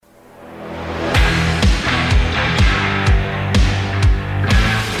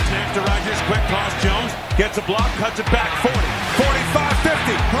cuts it back 40, 45, 50.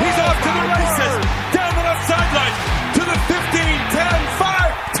 He's off to the races. Down the left sideline to the 15, 10,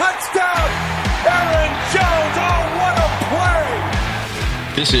 5. Touchdown. Aaron Jones. Oh, what a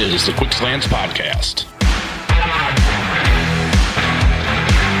play. This is the Quick Slants Podcast.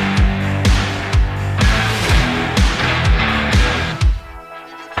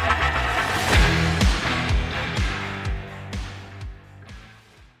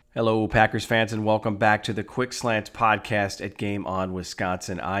 Hello, Packers fans, and welcome back to the Quick Slants Podcast at Game On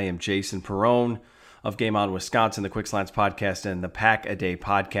Wisconsin. I am Jason Perrone of Game On Wisconsin, the Quick Slants Podcast, and the Pack A Day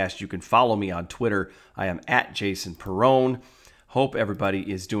Podcast. You can follow me on Twitter. I am at Jason Perrone. Hope everybody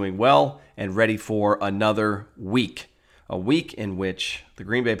is doing well and ready for another week. A week in which the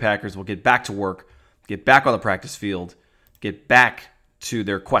Green Bay Packers will get back to work, get back on the practice field, get back to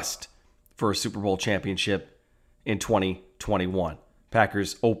their quest for a Super Bowl championship in 2021.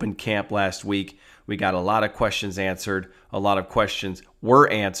 Packers opened camp last week. We got a lot of questions answered. A lot of questions were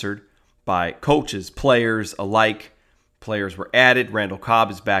answered by coaches, players alike. Players were added. Randall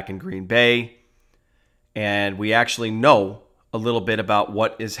Cobb is back in Green Bay. And we actually know a little bit about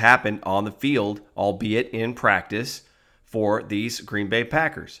what has happened on the field, albeit in practice, for these Green Bay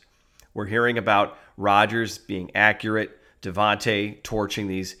Packers. We're hearing about Rodgers being accurate, Devontae torching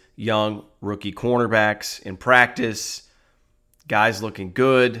these young rookie cornerbacks in practice, guys looking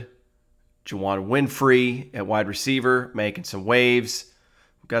good, Juwan Winfrey at wide receiver making some waves.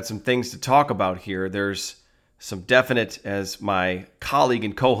 We've got some things to talk about here. There's some definite, as my colleague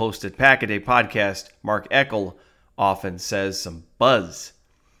and co-host at Pack A Day Podcast, Mark Eckel, often says, some buzz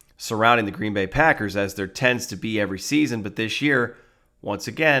surrounding the Green Bay Packers, as there tends to be every season. But this year, once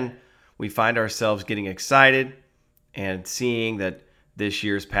again, we find ourselves getting excited and seeing that this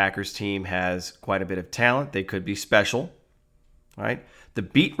year's Packers team has quite a bit of talent. They could be special. All right. The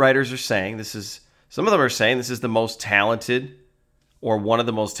beat writers are saying some of them are saying this is the most talented or one of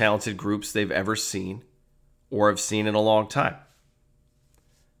the most talented groups they've ever seen or have seen in a long time.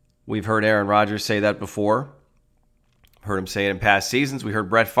 We've heard Aaron Rodgers say that before. Heard him say it in past seasons. We heard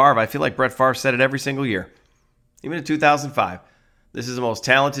Brett Favre. I feel like Brett Favre said it every single year. Even in 2005. This is the most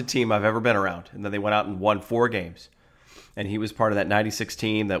talented team I've ever been around. And then they went out and won 4 games. And he was part of that 96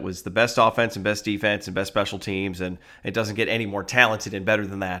 team that was the best offense and best defense and best special teams. And it doesn't get any more talented and better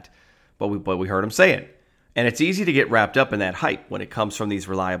than that. But we heard him say it. And it's easy to get wrapped up in that hype when it comes from these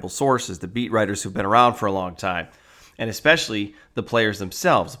reliable sources, the beat writers who've been around for a long time. And especially the players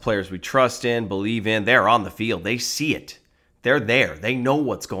themselves, the players we trust in, believe in. They're on the field. They see it. They're there. They know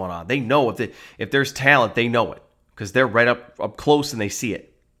what's going on. They know if there's talent, they know it. Because they're right up close and they see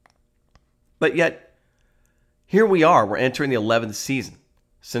it. But yet, here we are. We're entering the 11th season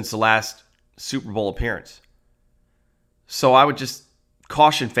since the last Super Bowl appearance. So I would just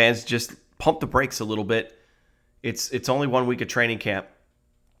caution fans, just pump the brakes a little bit. It's only 1 week of training camp.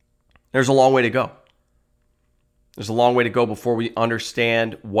 There's a long way to go. There's a long way to go before we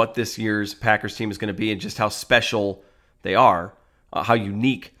understand what this year's Packers team is going to be and just how special they are, how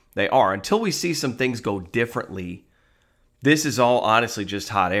unique they are. Until we see some things go differently, this is all honestly just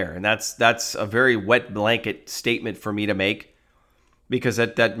hot air. And that's a very wet blanket statement for me to make, because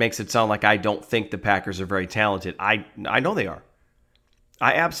that makes it sound like I don't think the Packers are very talented. I know they are.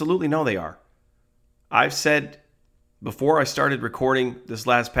 I absolutely know they are. I've said before I started recording this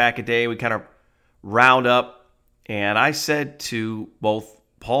last Pack A Day, we kind of round up, and I said to both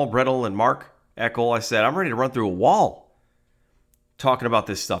Paul Brettel and Mark Eckel, I said, I'm ready to run through a wall talking about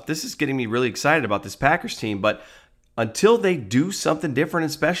this stuff. This is getting me really excited about this Packers team, but until they do something different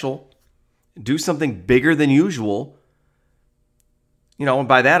and special, do something bigger than usual, and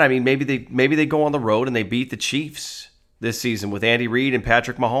by that I mean maybe they go on the road and they beat the Chiefs this season with Andy Reid and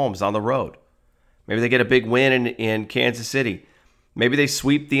Patrick Mahomes on the road. Maybe they get a big win in Kansas City. Maybe they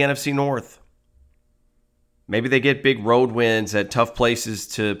sweep the NFC North. Maybe they get big road wins at tough places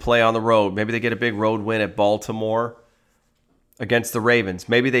to play on the road. Maybe they get a big road win at Baltimore against the Ravens.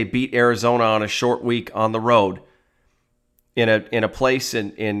 Maybe they beat Arizona on a short week on the road in a place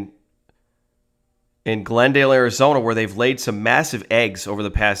in Glendale, Arizona, where they've laid some massive eggs over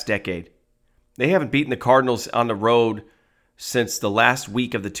the past decade. They haven't beaten the Cardinals on the road since the last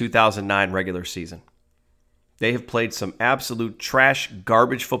week of the 2009 regular season. They have played some absolute trash,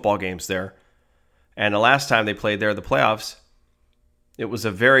 garbage football games there. And the last time they played there in the playoffs, it was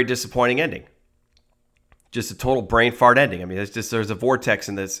a very disappointing ending. Just a total brain fart ending. I mean, there's a vortex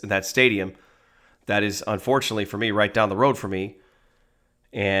in that stadium that is, unfortunately for me, right down the road for me.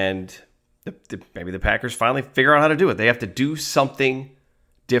 And maybe the Packers finally figure out how to do it. They have to do something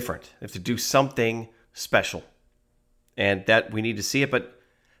different. They have to do something special. And that we need to see it. But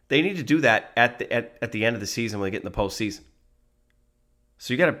They need to do that at the end of the season when they get in the postseason.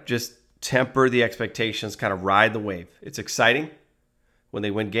 So you got to just temper the expectations, kind of ride the wave. It's exciting when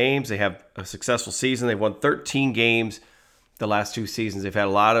they win games. They have a successful season. They've won 13 games the last 2 seasons. They've had a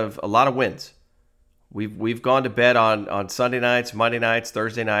lot of wins. We've gone to bed on Sunday nights, Monday nights,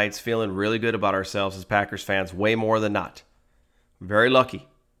 Thursday nights, feeling really good about ourselves as Packers fans, way more than not. Very lucky.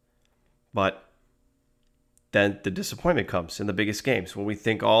 But then the disappointment comes in the biggest games when we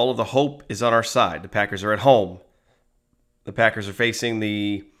think all of the hope is on our side. The Packers are at home. The Packers are facing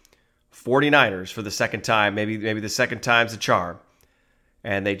the 49ers for the second time. Maybe the second time's a charm.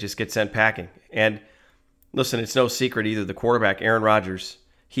 And they just get sent packing. And listen, it's no secret either. The quarterback, Aaron Rodgers,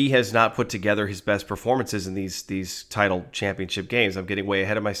 he has not put together his best performances in these title championship games. I'm getting way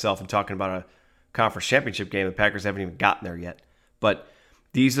ahead of myself and talking about a conference championship game. The Packers haven't even gotten there yet. But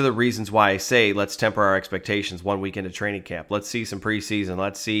these are the reasons why I say let's temper our expectations 1 week into training camp. Let's see some preseason.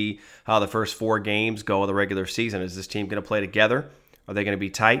 Let's see how the first 4 games go of the regular season. Is this team going to play together? Are they going to be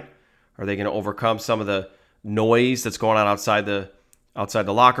tight? Are they going to overcome some of the noise that's going on outside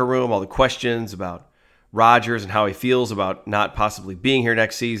the locker room, all the questions about Rodgers and how he feels about not possibly being here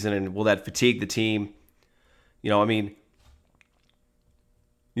next season, and will that fatigue the team? You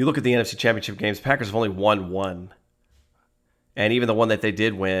look at the NFC Championship games, Packers have only won 1. And even the one that they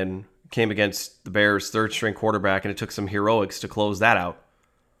did win came against the Bears' third-string quarterback, and it took some heroics to close that out.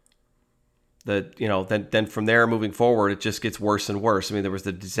 Then from there moving forward, it just gets worse and worse. There was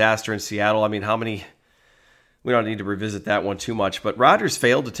the disaster in Seattle. How many? We don't need to revisit that one too much. But Rodgers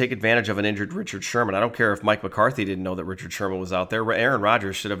failed to take advantage of an injured Richard Sherman. I don't care if Mike McCarthy didn't know that Richard Sherman was out there. Aaron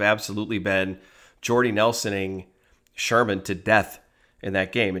Rodgers should have absolutely been Jordy Nelsoning Sherman to death in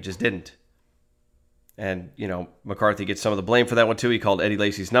that game. It just didn't. And, McCarthy gets some of the blame for that one, too. He called Eddie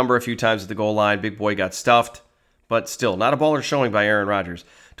Lacy's number a few times at the goal line. Big boy got stuffed. But still, not a baller showing by Aaron Rodgers.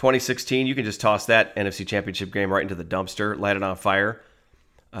 2016, you can just toss that NFC Championship game right into the dumpster, light it on fire,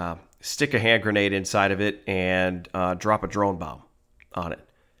 stick a hand grenade inside of it, and drop a drone bomb on it.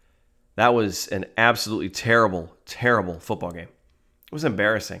 That was an absolutely terrible, terrible football game. It was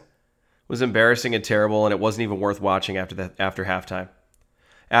embarrassing. It was embarrassing and terrible, and it wasn't even worth watching after halftime.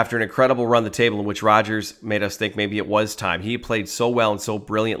 After an incredible run the table in which Rodgers made us think maybe it was time. He played so well and so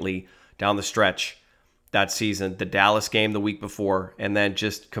brilliantly down the stretch that season, the Dallas game the week before, and then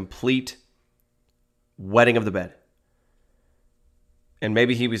just complete wetting of the bed. And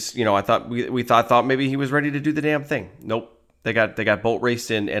maybe he was, I thought we thought maybe he was ready to do the damn thing. Nope. They got boat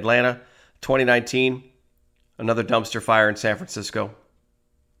raced in Atlanta. 2019, another dumpster fire in San Francisco.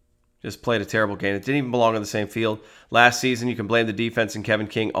 Just played a terrible game. It didn't even belong on the same field. Last season, you can blame the defense and Kevin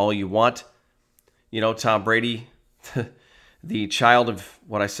King all you want. Tom Brady, the child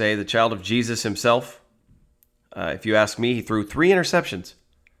of Jesus himself. If you ask me, he threw 3 interceptions.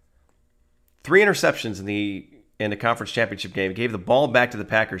 3 interceptions in the conference championship game. He gave the ball back to the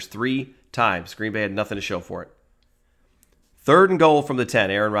Packers 3 times. Green Bay had nothing to show for it. 3rd and goal from the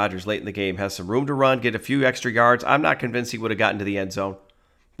 10. Aaron Rodgers late in the game has some room to run, get a few extra yards. I'm not convinced he would have gotten to the end zone.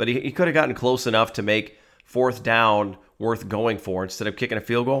 But he could have gotten close enough to make 4th down worth going for instead of kicking a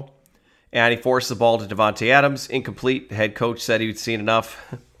field goal. And he forced the ball to Devontae Adams. Incomplete. The head coach said he'd seen enough.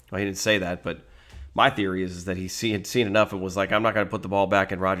 Well, he didn't say that, but my theory is that he had seen enough and was like, I'm not going to put the ball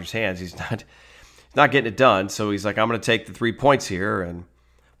back in Rodgers' hands. He's not getting it done. So he's like, I'm going to take the 3 points here, and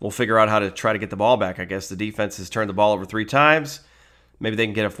we'll figure out how to try to get the ball back. I guess the defense has turned the ball over 3 times. Maybe they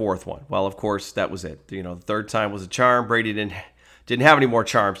can get a 4th one. Well, of course, that was it. The 3rd time was a charm. Brady didn't have any more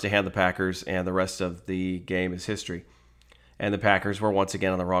charms to hand the Packers, and the rest of the game is history. And the Packers were once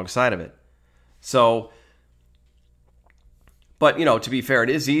again on the wrong side of it. So, but, to be fair, it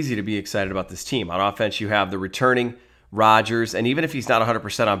is easy to be excited about this team. On offense, you have the returning Rodgers, and even if he's not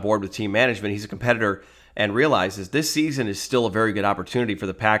 100% on board with team management, he's a competitor and realizes this season is still a very good opportunity for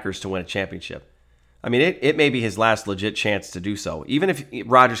the Packers to win a championship. It may be his last legit chance to do so. Even if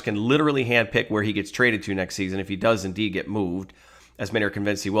Rodgers can literally handpick where he gets traded to next season, if he does indeed get moved, as many are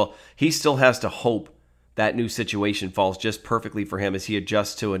convinced he will, he still has to hope that new situation falls just perfectly for him as he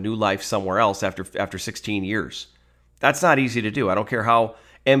adjusts to a new life somewhere else after 16 years. That's not easy to do. I don't care how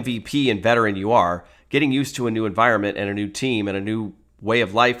MVP and veteran you are. Getting used to a new environment and a new team and a new way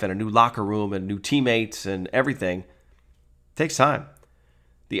of life and a new locker room and new teammates and everything takes time.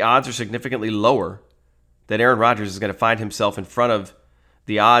 The odds are significantly lower that Aaron Rodgers is going to find himself in front of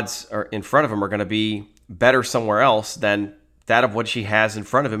the odds are in front of him are going to be better somewhere else than that of what he has in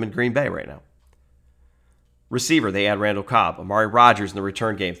front of him in Green Bay right now. Receiver, they add Randall Cobb, Amari Rodgers in the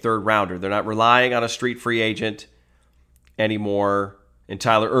return game, 3rd rounder. They're not relying on a street free agent anymore in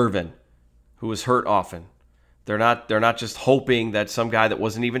Tyler Ervin, who was hurt often. They're not just hoping that some guy that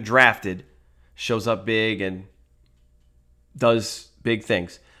wasn't even drafted shows up big and does big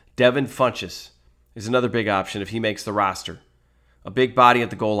things. Devin Funchess is another big option if he makes the roster. A big body at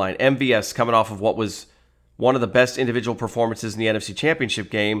the goal line. MVS coming off of what was one of the best individual performances in the NFC Championship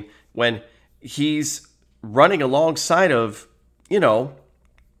game when he's running alongside of, no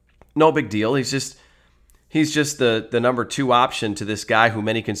big deal. He's just the number 2 option to this guy who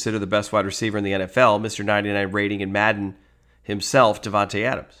many consider the best wide receiver in the NFL, Mr. 99 rating in Madden himself, Devontae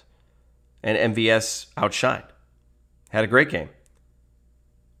Adams. And MVS outshined. Had a great game.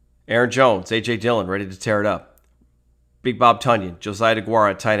 Aaron Jones, A.J. Dillon, ready to tear it up. Big Bob Tunyon, Josiah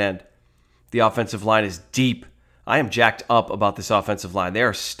DeGuara at tight end. The offensive line is deep. I am jacked up about this offensive line. They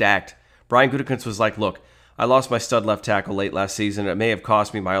are stacked. Brian Gutekunst was like, look, I lost my stud left tackle late last season. It may have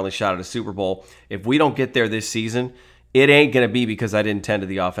cost me my only shot at a Super Bowl. If we don't get there this season, it ain't going to be because I didn't tend to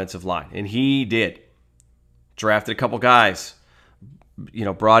the offensive line. And he did. Drafted a couple guys.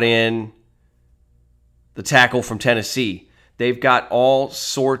 Brought in the tackle from Tennessee. They've got all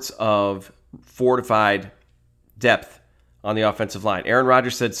sorts of fortified depth on the offensive line. Aaron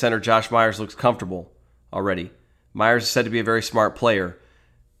Rodgers said center Josh Myers looks comfortable already. Myers is said to be a very smart player.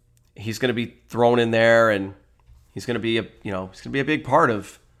 He's going to be thrown in there, and he's going to be a big part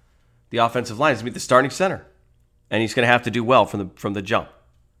of the offensive line. He's going to be the starting center, and he's going to have to do well from the jump.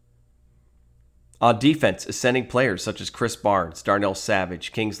 On defense, ascending players such as Chris Barnes, Darnell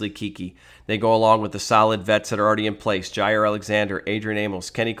Savage, Kingsley Keke. They go along with the solid vets that are already in place. Jair Alexander, Adrian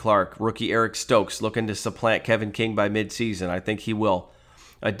Amos, Kenny Clark, rookie Eric Stokes looking to supplant Kevin King by midseason. I think he will.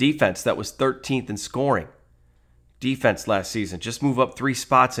 A defense that was 13th in scoring. Defense last season. Just move up 3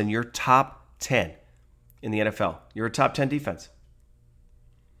 spots and you're top 10 in the NFL. You're a top 10 defense.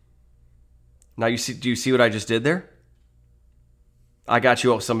 Now do you see what I just did there? I got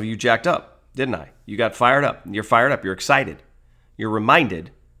some of you jacked up, didn't I? You got fired up. You're fired up. You're excited. You're reminded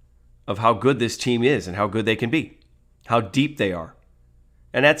of how good this team is and how good they can be, how deep they are.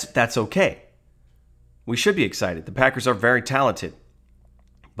 And that's okay. We should be excited. The Packers are very talented.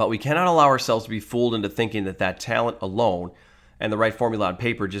 But we cannot allow ourselves to be fooled into thinking that talent alone and the right formula on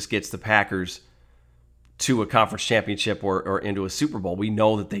paper just gets the Packers to a conference championship or into a Super Bowl. We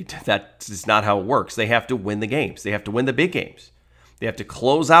know that is not how it works. They have to win the games. They have to win the big games. They have to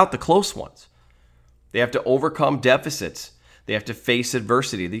close out the close ones. They have to overcome deficits. They have to face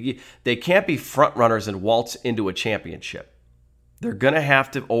adversity. They can't be front runners and waltz into a championship. They're going to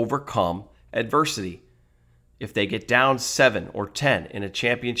have to overcome adversity. If they get down 7 or 10 in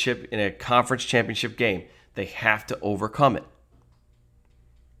a conference championship game, they have to overcome it.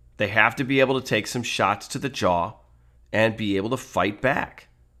 They have to be able to take some shots to the jaw and be able to fight back.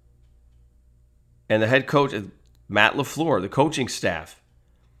 And the head coach, Matt LaFleur, the coaching staff,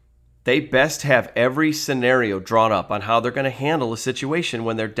 they best have every scenario drawn up on how they're going to handle a situation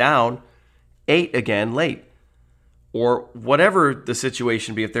when they're down 8 again late. Or whatever the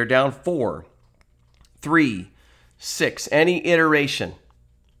situation be, if they're down 4, 3, 6, any iteration.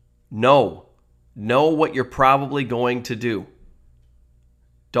 Know what you're probably going to do.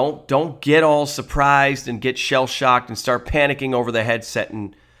 Don't get all surprised and get shell-shocked and start panicking over the headset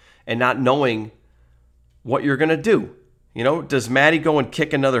and not knowing what you're going to do. Does Matty go and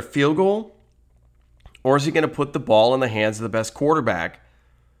kick another field goal? Or is he going to put the ball in the hands of the best quarterback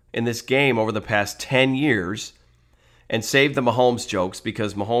in this game over the past 10 years and save the Mahomes jokes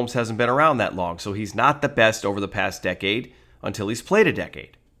because Mahomes hasn't been around that long, so he's not the best over the past decade until he's played a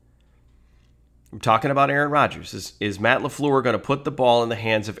decade. I'm talking about Aaron Rodgers. Is Matt LaFleur going to put the ball in the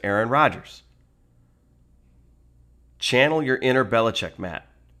hands of Aaron Rodgers? Channel your inner Belichick, Matt.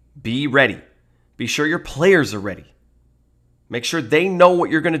 Be ready. Be sure your players are ready. Make sure they know what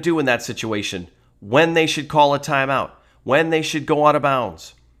you're going to do in that situation, when they should call a timeout, when they should go out of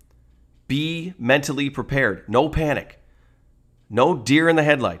bounds. Be mentally prepared. No panic. No deer in the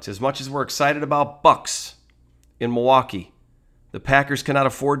headlights. As much as we're excited about Bucks in Milwaukee, the Packers cannot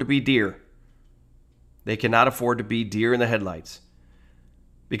afford to be deer. They cannot afford to be deer in the headlights.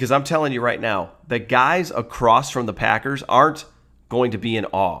 Because I'm telling you right now, the guys across from the Packers aren't going to be in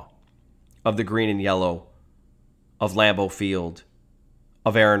awe of the green and yellow, of Lambeau Field,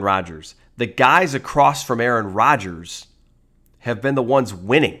 of Aaron Rodgers. The guys across from Aaron Rodgers have been the ones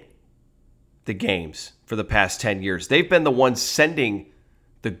winning the games for the past 10 years. They've been the ones sending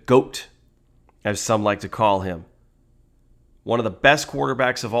the GOAT, as some like to call him. One of the best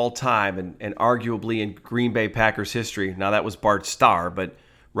quarterbacks of all time and arguably in Green Bay Packers history. Now that was Bart Starr, but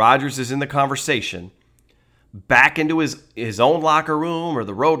Rodgers is in the conversation. Back into his own locker room or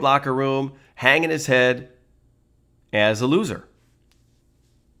the road locker room, hanging his head as a loser.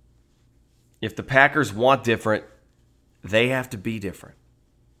 If the Packers want different, they have to be different.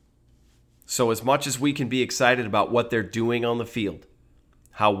 So as much as we can be excited about what they're doing on the field,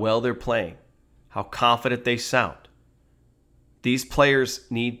 how well they're playing, how confident they sound, these players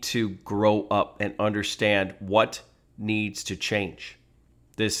need to grow up and understand what needs to change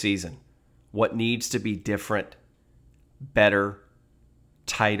this season, what needs to be different, better,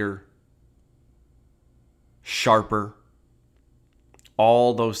 tighter, sharper,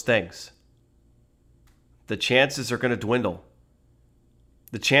 all those things. The chances are going to dwindle.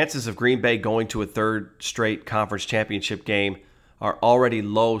 The chances of Green Bay going to a third straight conference championship game are already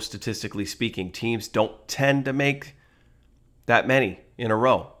low, statistically speaking. Teams don't tend to make that many in a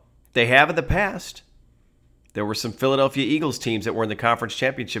row. They have in the past. There were some Philadelphia Eagles teams that were in the conference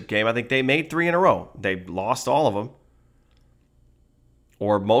championship game. I think they made 3 in a row. They lost all of them.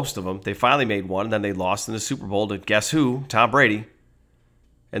 Or most of them. They finally made one, and then they lost in the Super Bowl to guess who? Tom Brady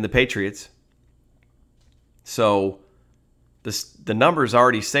and the Patriots. So the numbers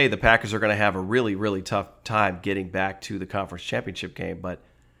already say the Packers are going to have a really, really tough time getting back to the conference championship game, but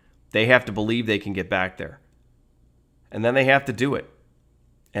they have to believe they can get back there. And then they have to do it.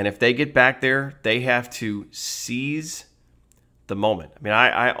 And if they get back there, they have to seize the moment. I mean,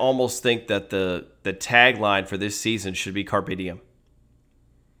 I almost think that the tagline for this season should be Carpe Diem.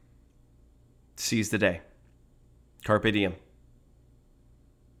 Seize the day. Carpe Diem.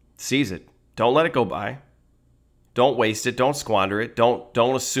 Seize it. Don't let it go by. Don't waste it. Don't squander it.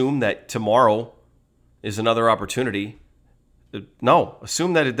 Don't assume that tomorrow is another opportunity. No,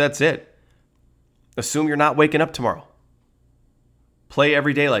 assume that that's it. Assume you're not waking up tomorrow. Play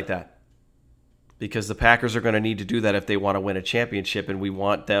every day like that. Because the Packers are going to need to do that if they want to win a championship, and we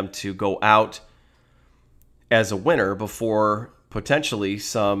want them to go out as a winner before potentially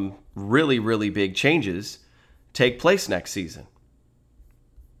some really, really big changes take place next season.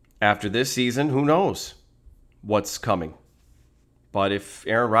 After this season, who knows what's coming? But if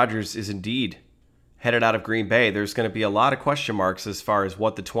Aaron Rodgers is indeed headed out of Green Bay, there's going to be a lot of question marks as far as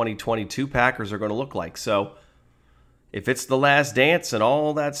what the 2022 Packers are going to look like. So if it's the last dance and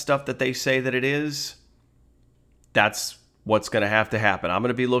all that stuff that they say that it is, that's what's going to have to happen. I'm going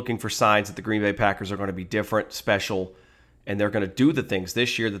to be looking for signs that the Green Bay Packers are going to be different, special, and they're going to do the things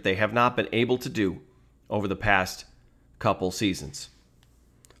this year that they have not been able to do over the past couple seasons.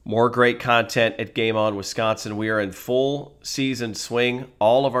 More great content at Game On Wisconsin. We are in full season swing.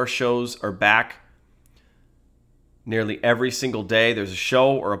 All of our shows are back nearly every single day. There's a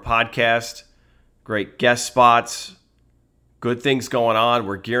show or a podcast, great guest spots, good things going on.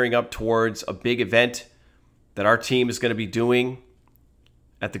 We're gearing up towards a big event that our team is going to be doing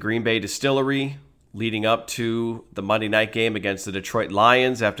at the Green Bay Distillery leading up to the Monday night game against the Detroit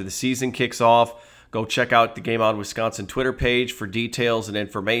Lions after the season kicks off. Go check out the Game On Wisconsin Twitter page for details and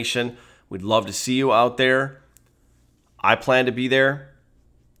information. We'd love to see you out there. I plan to be there.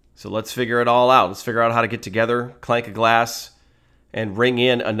 So let's figure it all out. Let's figure out how to get together, clank a glass, and ring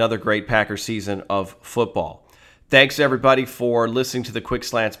in another great Packer season of football. Thanks, everybody, for listening to the Quick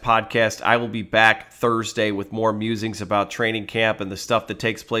Slants podcast. I will be back Thursday with more musings about training camp and the stuff that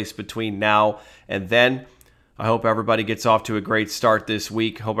takes place between now and then. I hope everybody gets off to a great start this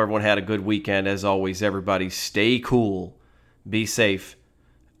week. Hope everyone had a good weekend. As always, everybody, stay cool, be safe,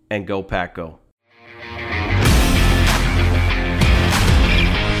 and go Pack Go.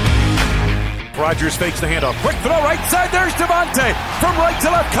 Rodgers fakes the handoff. Quick throw right side. There's Devontae. From right to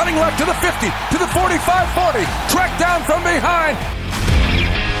left, cutting left to the 50, to the 45-40. Tracked down from behind.